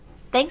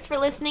Thanks for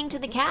listening to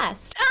the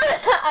cast.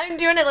 I'm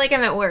doing it like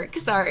I'm at work.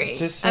 Sorry.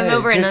 I'm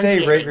over enunciating. Just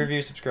say rate,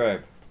 review,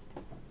 subscribe.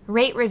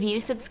 Rate, review,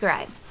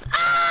 subscribe.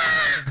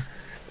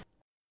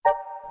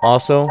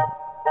 Also,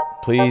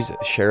 please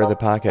share the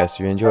podcast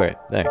if you enjoy it.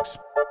 Thanks.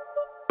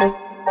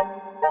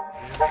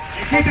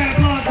 Get that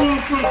applause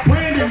going for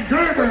Brandon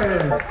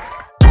Gerber.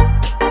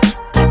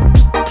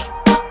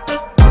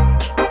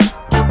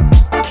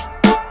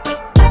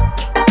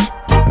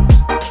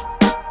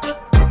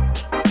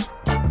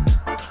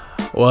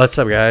 What's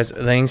up, guys?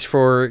 Thanks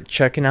for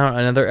checking out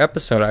another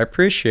episode. I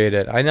appreciate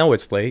it. I know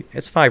it's late.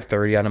 It's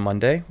 5:30 on a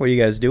Monday. What are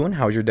you guys doing?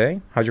 How's your day?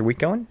 How's your week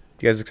going?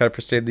 You guys excited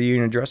for State of the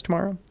Union address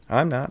tomorrow?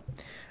 I'm not.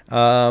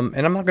 And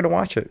I'm not going to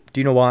watch it. Do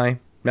you know why?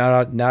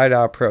 Not out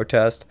of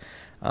protest.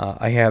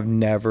 I have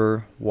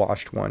never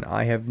watched one.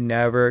 I have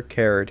never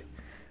cared.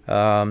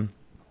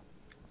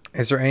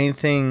 Is there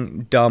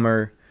anything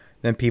dumber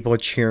than people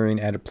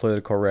cheering at a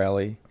political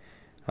rally?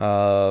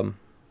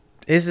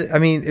 Is it? I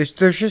mean,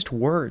 there's just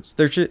words.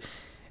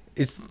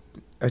 It's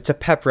a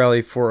pep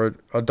rally for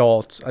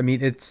adults. I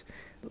mean, it's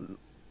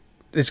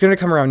going to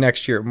come around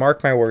next year.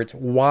 Mark my words.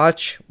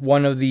 Watch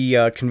one of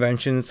the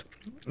conventions,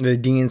 the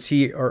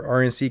DNC or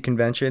RNC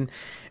convention,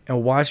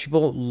 and watch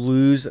people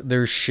lose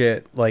their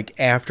shit like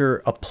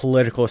after a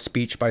political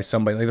speech by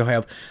somebody. Like they'll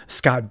have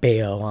Scott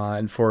Baio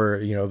on for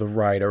the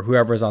right, or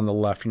whoever's on the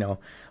left.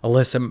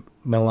 Alyssa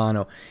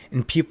Milano,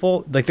 and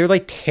people they're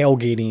like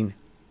tailgating,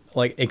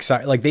 like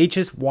excited, like they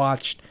just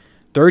watched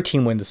their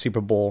team win the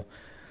Super Bowl.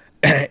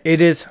 It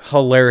is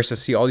hilarious to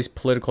see all these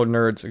political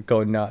nerds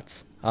go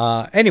nuts.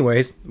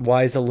 Anyways,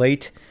 why is it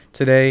late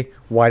today?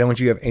 Why don't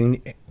you have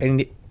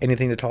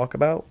anything to talk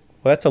about?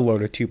 Well, that's a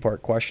loaded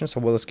two-part question, so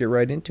let's get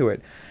right into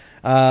it.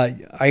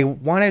 I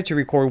wanted to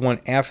record one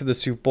after the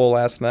Super Bowl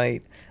last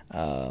night,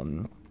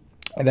 and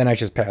then I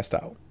just passed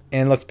out.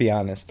 And let's be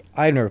honest,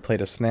 I've never played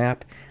a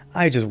snap.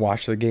 I just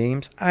watch the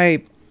games.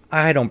 I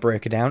don't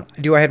break it down.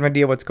 Do I have an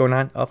idea what's going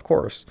on? Of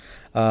course.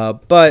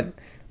 But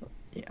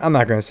I'm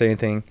not going to say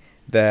anything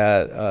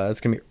that it's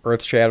going to be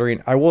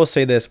earth-shattering. I will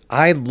say this.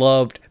 I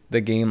loved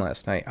the game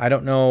last night. I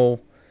don't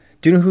know.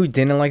 Do you know who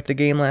didn't like the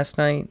game last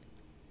night?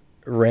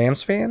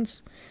 Rams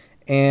fans.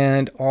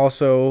 And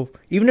also,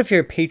 even if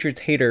you're a Patriots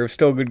hater, it was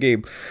still a good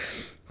game.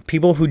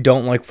 People who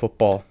don't like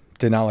football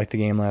did not like the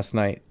game last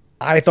night.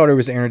 I thought it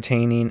was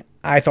entertaining.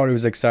 I thought it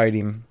was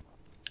exciting.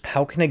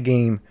 How can a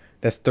game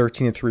that's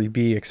 13-3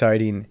 be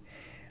exciting?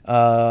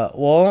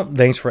 Well,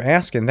 thanks for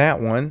asking that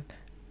one.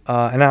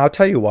 And I'll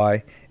tell you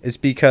why. It's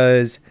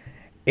because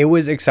it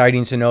was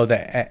exciting to know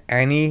that at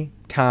any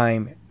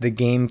time the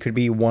game could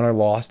be won or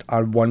lost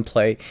on one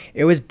play.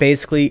 It was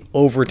basically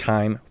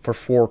overtime for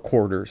 4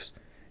 quarters.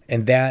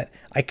 And that,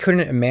 I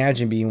couldn't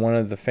imagine being one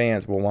of the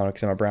fans. Well, one,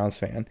 because I'm a Browns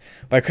fan.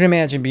 But I couldn't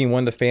imagine being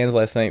one of the fans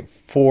last night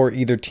for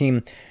either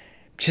team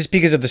just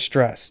because of the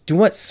stress. Do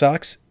what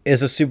sucks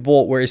is a Super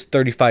Bowl where it's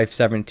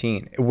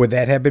 35-17. Would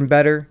that have been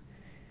better?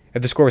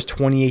 If the score was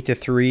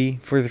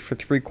 28-3 for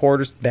 3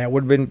 quarters, that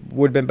would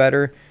have been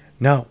better.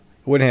 No,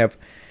 it wouldn't have.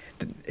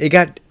 It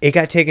got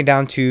taken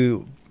down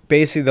to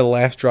basically the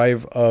last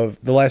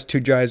 2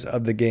 drives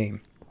of the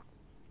game.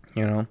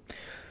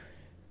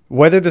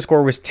 Whether the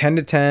score was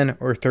 10-10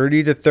 or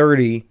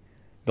 30-30,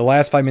 the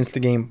last 5 minutes of the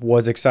game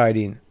was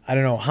exciting. I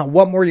don't know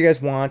what more do you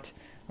guys want.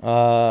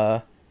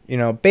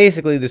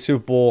 Basically the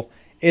Super Bowl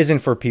isn't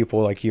for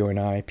people like you and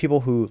I, people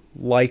who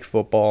like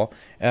football.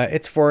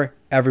 It's for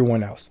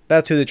everyone else.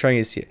 That's who they're trying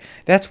to see it.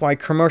 That's why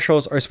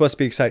commercials are supposed to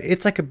be exciting.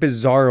 It's like a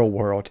bizarro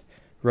world,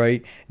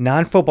 right?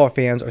 Non-football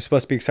fans are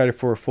supposed to be excited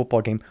for a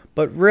football game,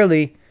 but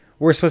really,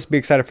 we're supposed to be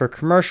excited for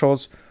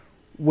commercials,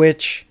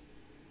 which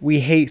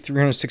we hate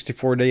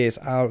 364 days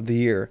out of the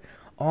year.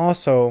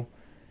 Also,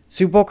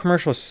 Super Bowl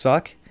commercials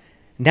suck.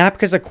 Not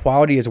because the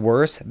quality is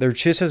worse. They're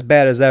just as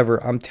bad as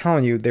ever. I'm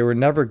telling you, they were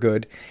never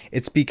good.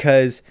 It's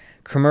because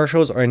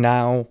commercials are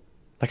now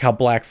like how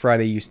Black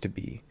Friday used to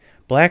be.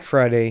 Black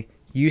Friday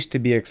used to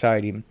be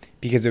exciting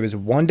because it was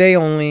one day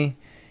only.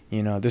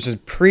 This is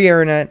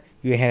pre-internet.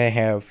 You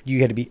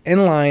had to be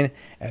in line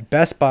at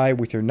Best Buy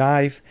with your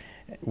knife,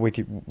 with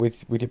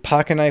your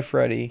pocket knife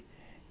ready,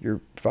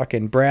 your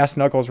fucking brass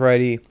knuckles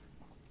ready,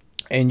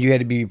 and you had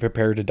to be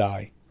prepared to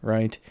die,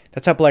 right?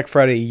 That's how Black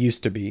Friday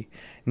used to be.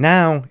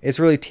 Now, it's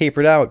really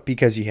tapered out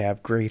because you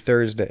have Gray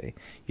Thursday.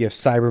 You have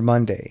Cyber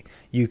Monday.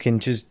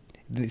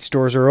 The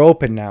stores are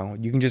open now.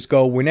 You can just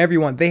go whenever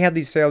you want. They have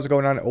these sales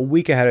going on a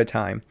week ahead of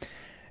time.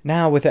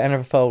 Now, with the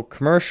NFL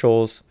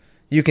commercials,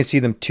 you can see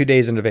them 2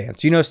 days in advance.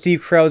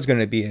 Steve Carell's going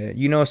to be in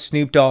it.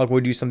 Snoop Dogg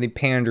will do something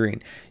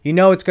pandering.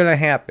 It's going to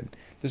happen.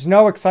 There's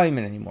no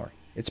excitement anymore.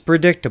 It's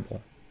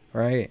predictable,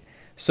 right?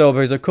 So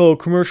there's like,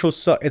 commercials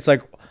suck. It's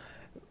like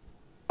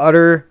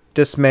utter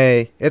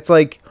dismay. It's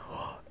like,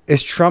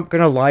 is Trump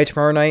going to lie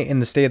tomorrow night in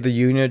the State of the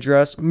Union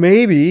address?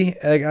 Maybe.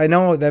 I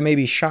know that may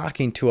be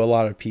shocking to a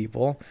lot of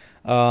people.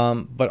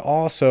 But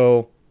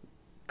also,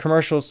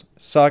 commercials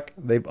suck.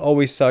 They've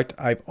always sucked.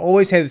 I've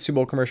always hated Super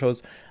Bowl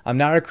commercials. I'm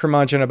not a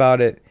curmudgeon about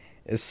it.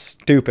 It's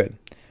stupid.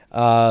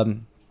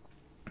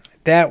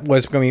 That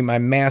was going to be my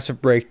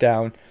massive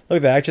breakdown. Look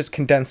at that. I just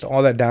condensed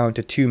all that down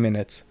to 2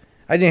 minutes.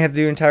 I didn't have to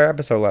do an entire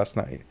episode last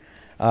night.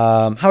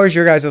 How was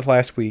your guys'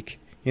 last week?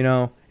 You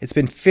know, it's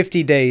been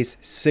 50 days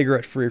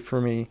cigarette free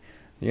for me.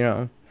 You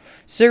know,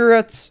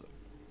 cigarettes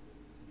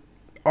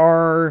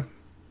are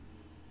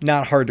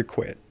not hard to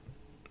quit.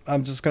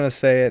 I'm just going to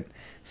say it.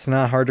 It's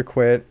not hard to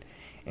quit.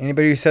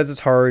 Anybody who says it's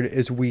hard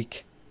is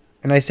weak.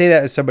 And I say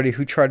that as somebody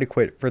who tried to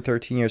quit for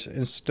 13 years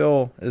and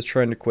still is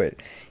trying to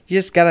quit. You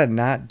just got to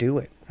not do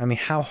it. I mean,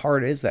 how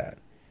hard is that?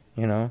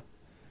 You know?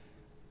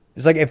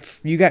 It's like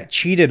if you got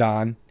cheated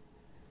on,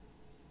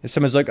 if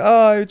someone's like,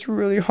 oh, it's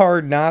really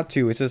hard not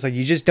to. It's just like,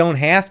 you just don't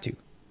have to.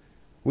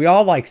 We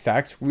all like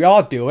sex. We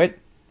all do it.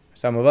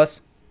 Some of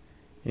us.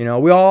 You know,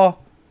 we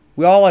all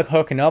like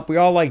hooking up. We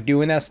all like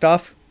doing that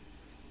stuff.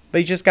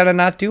 But you just got to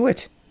not do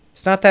it.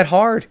 It's not that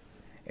hard.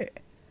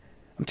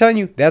 I'm telling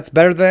you, that's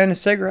better than a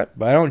cigarette.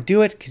 But I don't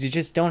do it because you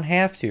just don't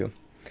have to.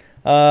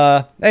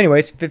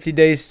 Anyways, 50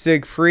 days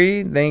cig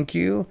free. Thank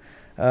you.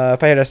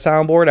 If I had a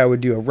soundboard, I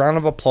would do a round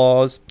of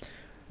applause.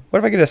 What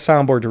if I get a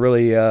soundboard to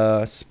really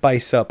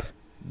spice up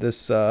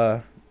this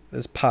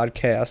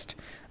podcast?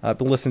 I've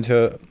been listening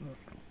to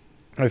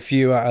a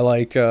few. I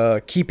like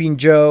Keeping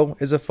Joe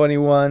is a funny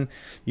one.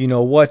 You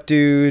Know What,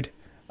 Dude?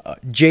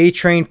 J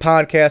Train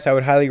podcast. I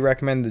would highly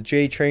recommend the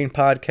J Train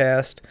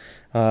podcast.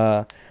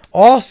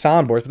 All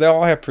soundboards. They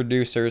all have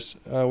producers,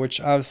 which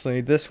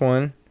obviously this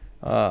one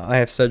I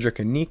have Cedric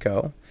and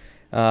Nico.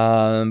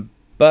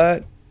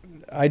 But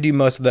I do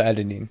most of the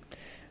editing.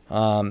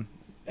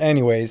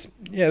 Anyways,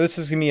 yeah, this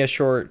is gonna be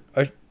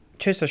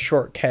just a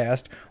short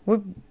cast.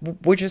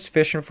 We're just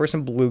fishing for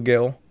some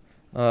bluegill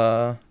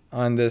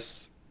on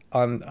this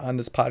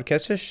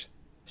podcast. Just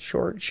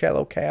short,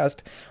 shallow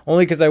cast.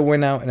 Only because I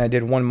went out and I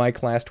did one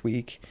mic last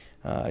week.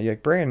 You're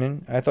like,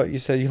 Brandon, I thought you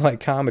said you like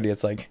comedy.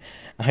 It's like,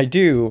 I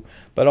do,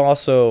 but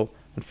also,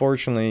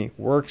 unfortunately,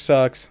 work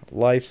sucks,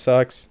 life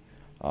sucks.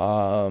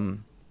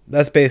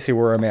 That's basically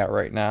where I'm at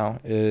right now.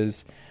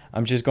 Is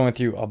I'm just going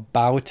through a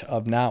bout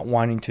of not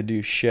wanting to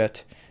do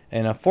shit.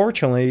 And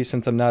unfortunately,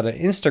 since I'm not an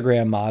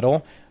Instagram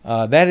model,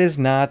 that is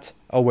not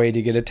a way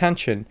to get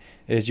attention.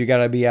 Is you got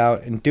to be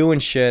out and doing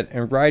shit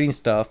and writing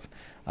stuff.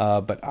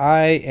 But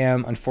I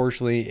am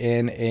unfortunately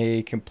in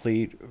a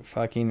complete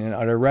fucking and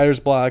utter writer's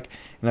block.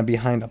 And I'm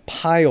behind a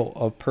pile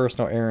of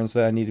personal errands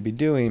that I need to be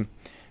doing.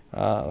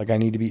 Like I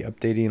need to be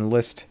updating a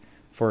list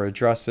for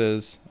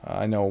addresses.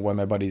 I know one of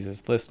my buddies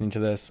is listening to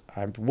this.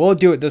 I will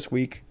do it this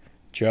week.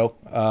 Joe,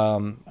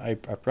 I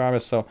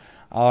promise. So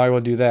I will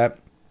do that.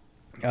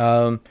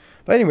 But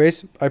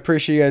anyways, I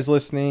appreciate you guys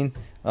listening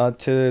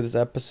to this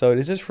episode.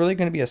 Is this really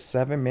going to be a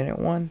 7-minute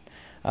one?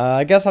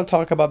 I guess I'll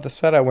talk about the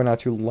set I went out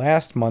to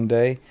last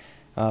Monday.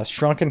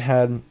 Shrunken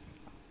Head.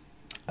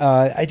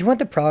 I do what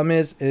the problem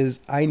is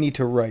I need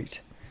to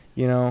write.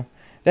 You know,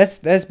 that's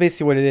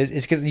basically what it is.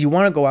 It's because you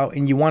want to go out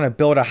and you want to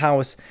build a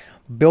house.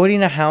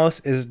 Building a house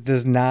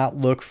does not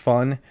look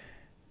fun,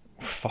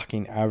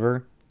 fucking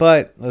ever.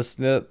 But let's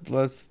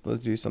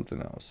do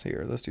something else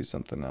here. Let's do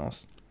something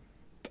else.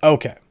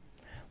 Okay,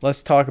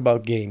 let's talk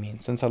about gaming.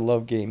 Since I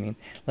love gaming,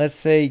 let's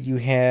say you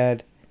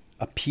had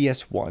a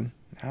PS1.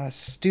 That's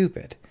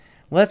stupid.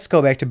 Let's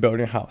go back to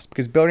building a house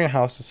because building a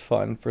house is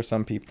fun for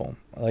some people.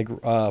 Like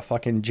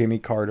fucking Jimmy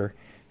Carter,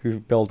 who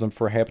builds them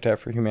for Habitat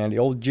for Humanity.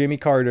 Old Jimmy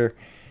Carter,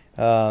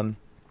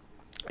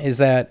 is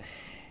that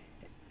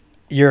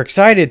you're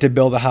excited to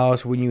build a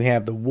house when you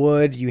have the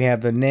wood, you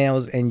have the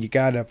nails, and you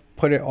gotta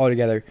put it all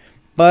together.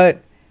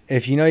 But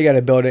if you know you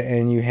gotta build it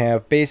and you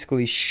have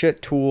basically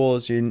shit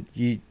tools,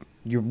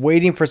 you're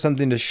waiting for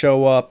something to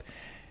show up,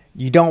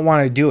 you don't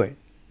want to do it.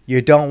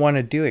 You don't want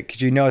to do it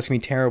because you know it's gonna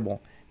be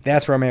terrible.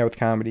 That's where I'm at with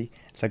comedy.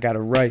 So I gotta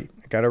write.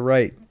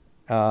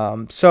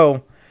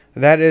 So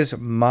that is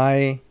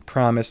my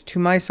promise to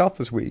myself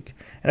this week,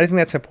 and I think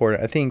that's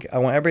important. I think I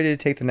want everybody to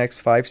take the next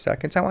 5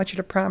 seconds. I want you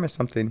to promise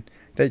something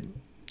that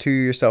to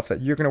yourself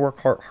that you're gonna work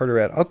harder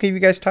at. I'll give you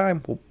guys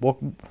time.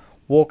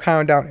 We'll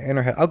count down in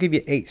our head. I'll give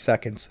you 8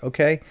 seconds.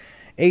 Okay,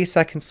 8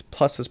 seconds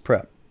plus this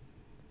prep.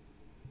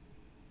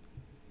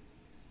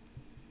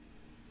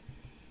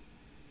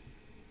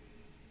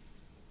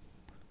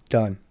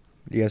 Done.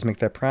 You guys make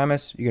that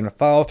promise. You're going to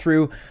follow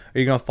through, or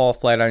you're going to fall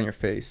flat on your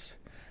face.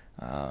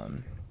 I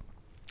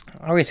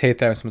always hate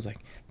that when someone's like,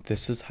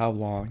 this is how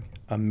long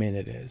a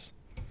minute is.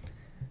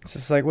 It's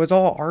just like, well, it's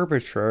all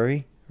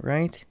arbitrary,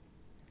 right?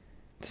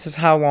 This is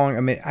how long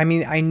a minute. I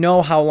mean, I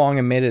know how long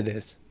a minute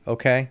is,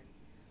 okay?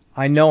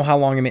 I know how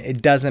long a minute.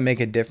 It doesn't make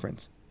a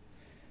difference.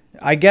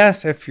 I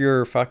guess if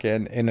you're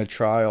fucking in a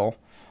trial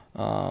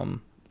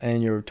and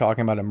you're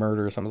talking about a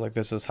murder or something like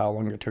this is how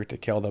long it took to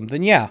kill them,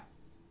 then yeah.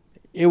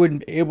 It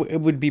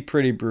would be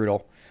pretty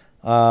brutal.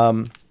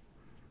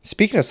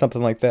 Speaking of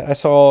something like that, I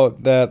saw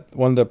that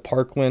one of the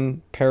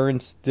Parkland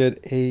parents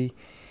did the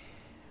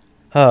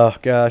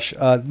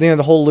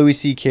whole Louis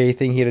C.K.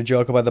 thing. He had a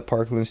joke about the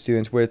Parkland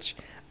students, which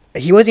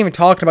he wasn't even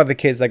talking about the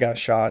kids that got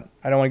shot.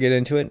 I don't want to get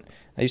into it.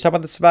 He was talking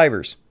about the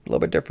survivors, a little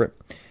bit different.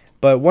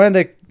 But one of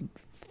the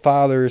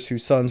fathers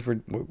whose sons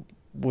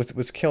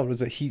was killed was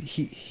that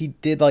he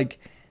did like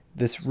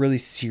this really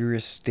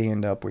serious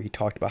stand-up where he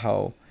talked about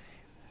how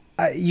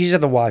you just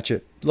have to watch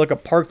it. Look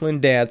at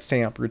Parkland Dad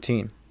stand-up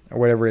routine or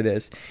whatever it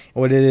is.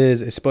 And what it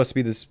is supposed to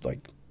be this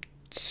like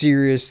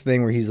serious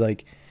thing where he's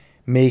like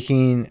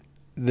making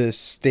this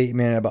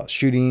statement about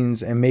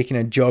shootings and making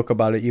a joke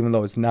about it, even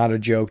though it's not a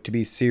joke, to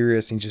be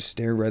serious and just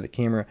stare right at the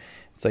camera.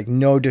 It's like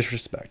no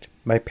disrespect.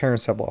 My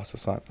parents have lost a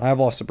son. I've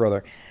lost a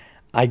brother.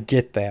 I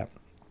get that.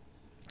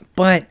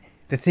 But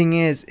the thing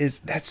is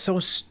that's so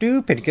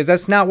stupid because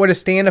that's not what a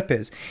stand-up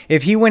is.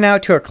 If he went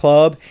out to a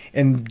club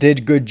and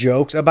did good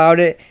jokes about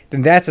it,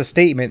 then that's a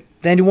statement.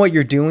 Then what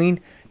you're doing,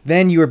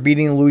 then you are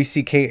beating Louis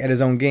C.K. at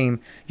his own game.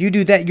 You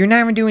do that, you're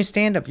not even doing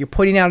stand-up. You're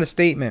putting out a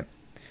statement.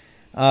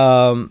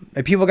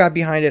 And people got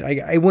behind it.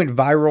 I went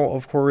viral,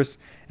 of course.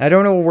 I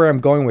don't know where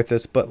I'm going with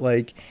this, but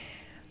like,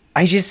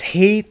 I just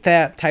hate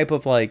that type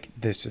of like,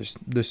 this is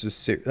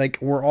serious. Like,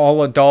 we're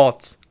all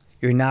adults.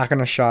 You're not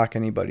gonna shock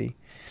anybody.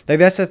 Like,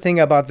 that's the thing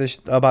about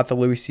the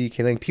Louis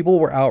C.K. thing. People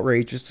were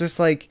outraged. It's just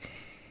like,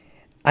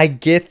 I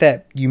get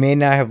that you may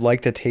not have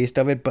liked the taste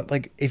of it, but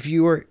like, if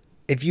you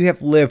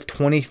have lived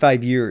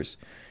 25 years,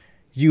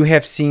 you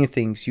have seen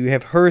things, you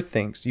have heard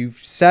things, you've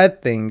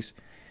said things.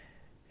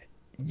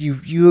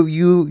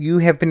 You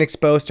have been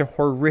exposed to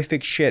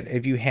horrific shit.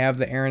 If you have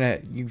the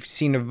internet, you've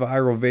seen a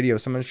viral video.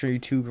 Someone showed you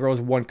 2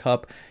 girls, 1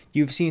 cup.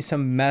 You've seen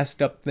some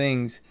messed up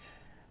things.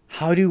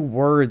 How do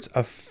words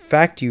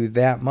affect you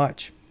that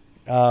much?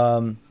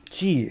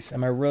 Jeez,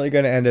 am I really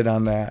going to end it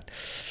on that?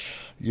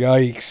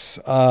 Yikes.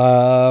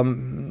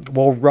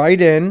 Well,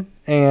 write in,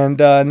 and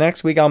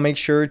next week I'll make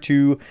sure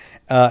to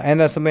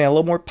end on something a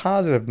little more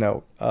positive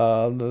note.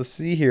 Let's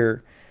see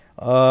here.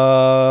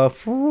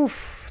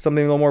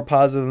 Something a little more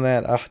positive than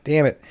that. Oh,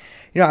 damn it.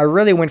 I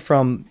really went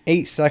from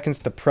 8 seconds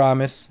to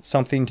promise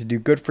something to do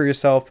good for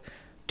yourself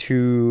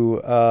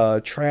to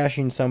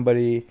trashing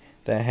somebody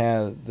that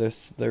had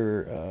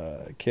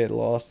their kid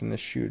lost in the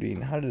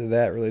shooting. How did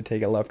that really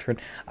take a left turn?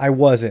 I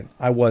wasn't.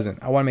 I want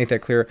to make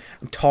that clear.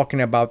 I'm talking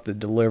about the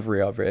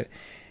delivery of it.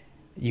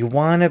 You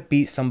want to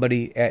beat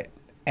somebody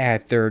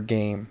at their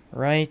game,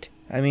 right?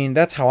 I mean,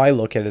 that's how I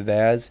look at it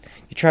as.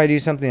 You try to do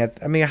something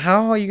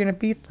how are you going to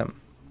beat them?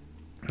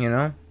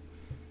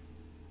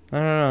 I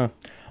don't know.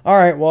 All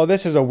right, well,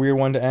 this is a weird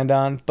one to end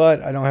on,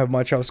 but I don't have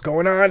much else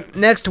going on.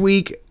 Next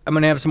week, I'm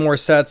going to have some more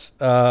sets.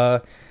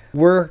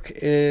 Work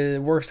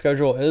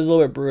schedule is a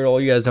little bit brutal.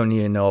 You guys don't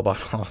need to know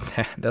about all of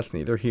that. That's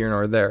neither here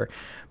nor there.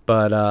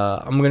 But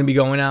I'm going to be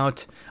going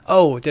out.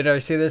 Oh, did I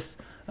say this?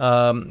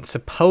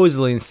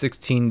 Supposedly in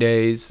 16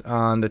 days,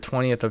 on the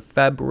 20th of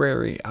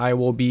February, I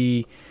will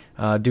be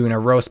doing a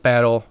roast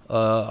battle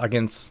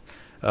against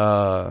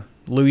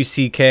Louis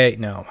C.K.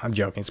 No, I'm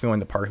joking. It's going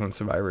to Parkland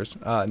Survivors.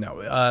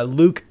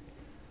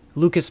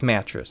 Lucas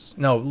Mattress.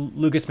 No,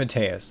 Lucas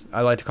Mateus.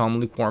 I like to call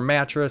him Lukewarm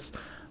Mattress.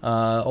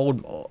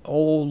 Old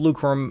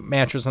Lukewarm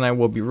Mattress and I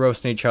will be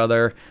roasting each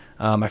other.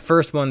 My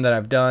first one that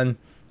I've done.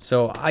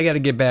 So I got to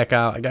get back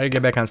out. I got to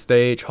get back on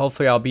stage.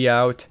 Hopefully I'll be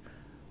out.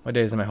 What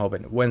days am I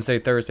hoping? Wednesday,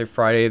 Thursday,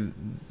 Friday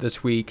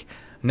this week.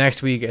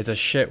 Next week is a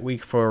shit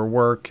week for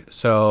work.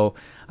 So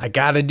I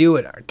got to do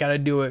it.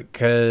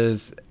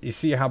 Because you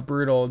see how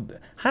brutal.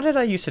 How did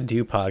I used to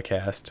do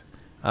podcast?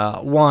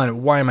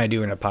 One, why am I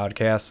doing a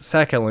podcast?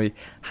 Secondly,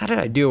 how did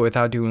I do it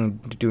without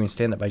doing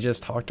stand-up? I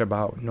just talked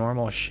about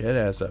normal shit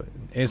as a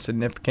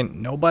insignificant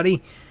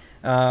nobody.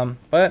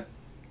 But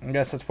I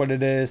guess that's what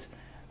it is.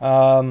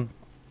 All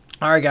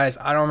right, guys.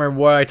 I don't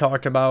remember what I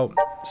talked about,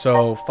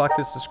 so fuck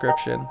this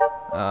description.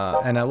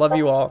 And I love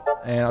you all,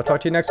 and I'll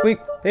talk to you next week.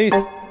 Peace.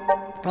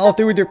 Follow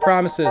through with your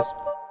promises.